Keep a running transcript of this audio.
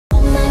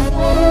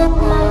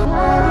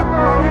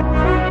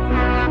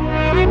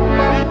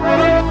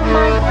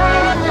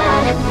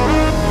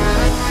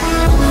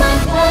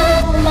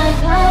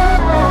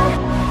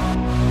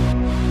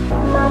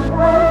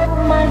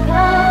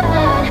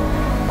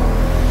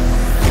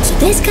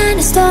This kind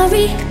of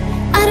story,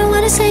 I don't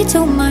wanna say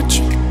too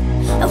much.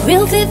 A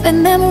real vivid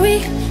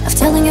memory of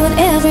telling you in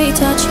every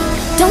touch.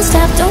 Don't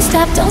stop, don't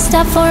stop, don't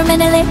stop for a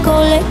minute. Let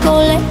go, let go,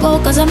 let go,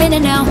 cause I'm in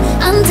it now.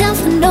 I'm down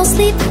for no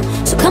sleep,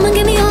 so come and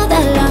give me all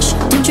that lush.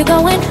 Don't you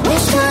go in.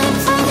 This time,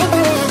 find the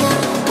rhythm.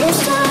 This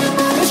time,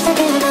 let's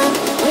forget it.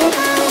 We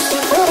gotta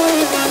stick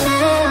with it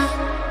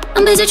now.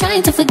 I'm busy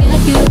trying to forget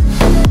you.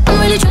 I'm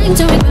really trying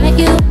to regret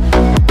you.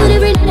 But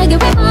every night I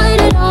get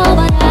reminded of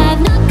what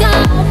I've not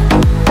got.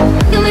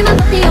 You made my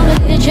body on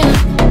religion,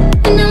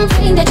 and I'm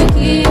praying that you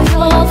keep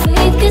your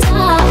faith. Cause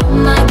oh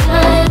my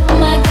God, oh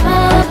my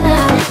God,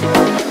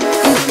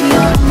 you give me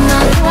all, oh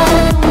my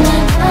God, oh my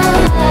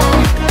God.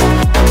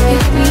 You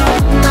give me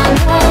all, oh my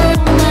God,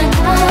 oh my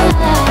God.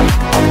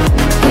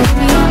 You give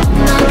me all,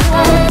 oh my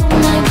God, oh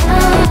my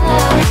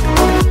God.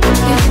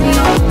 You give me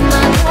all, oh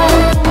my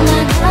God, oh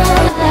my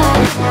God.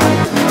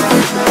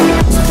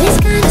 So this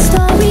kind of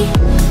story,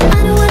 I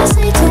don't wanna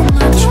say too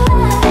much.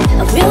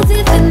 A real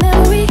vivid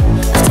memory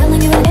of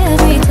telling you in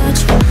every touch.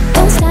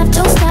 Don't stop,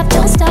 don't stop,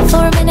 don't stop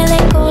for a minute.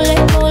 Let go,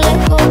 let go,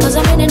 let go, cause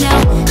I'm in it now.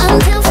 I'm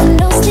down for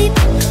no sleep,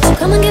 so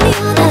come and give me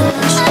all that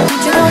lush.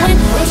 Don't you go in.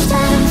 This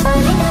time,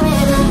 finding the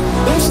rhythm.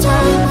 This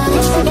time,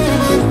 let's forget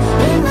it.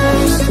 We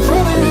might stick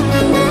with it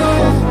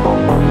now.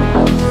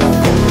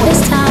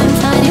 This time,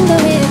 finding the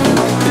rhythm.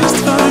 This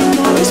time,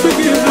 let's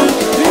forget it.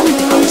 We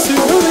might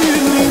stick with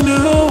it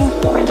now.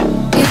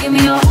 You give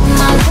me all, oh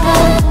my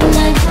God, oh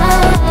my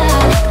God.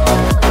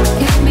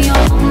 You give me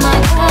all, oh my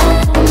God,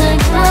 oh my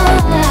God.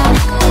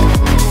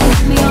 You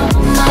give me all,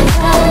 oh my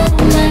God,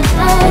 oh my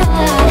God.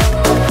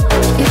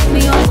 You give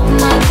me all, oh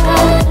my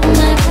God, oh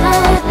my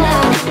God.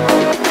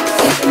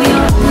 You give me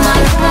all, oh my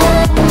God,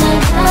 oh my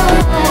God.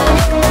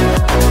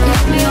 You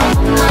give me all,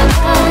 oh my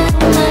God,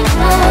 oh my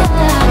God.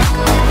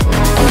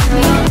 You give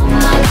me all, oh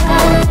my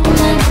God, oh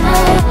my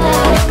God.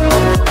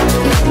 You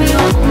give me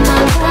all, oh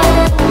my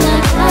God, oh my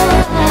God.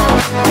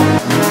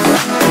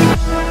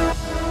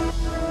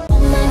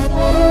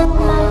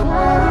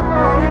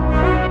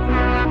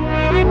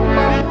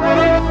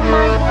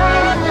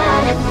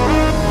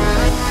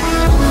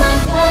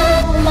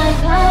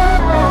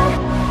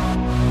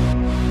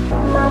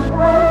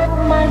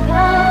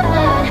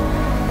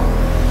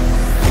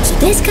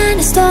 This kind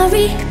of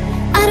story,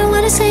 I don't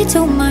wanna say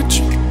too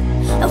much.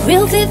 A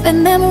real vivid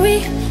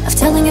memory of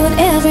telling you in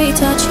every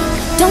touch.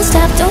 Don't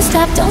stop, don't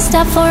stop, don't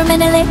stop for a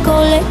minute. Let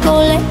go, let go,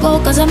 let go,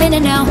 cause I'm in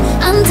it now.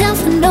 I'm down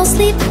for no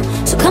sleep,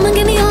 so come and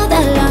give me all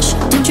that lush.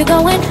 Don't you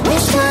go in.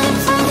 This time,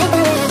 find the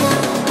rhythm.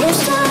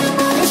 This time,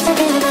 let's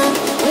forget it.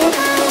 We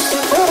gotta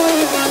stick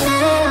with it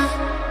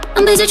now.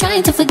 I'm busy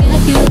trying to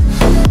forget you.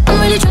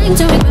 I'm really trying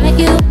to regret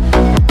you.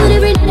 But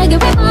every night I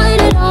get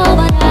reminded of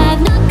what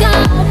I've not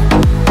got.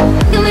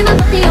 You made my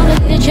body on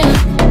religion.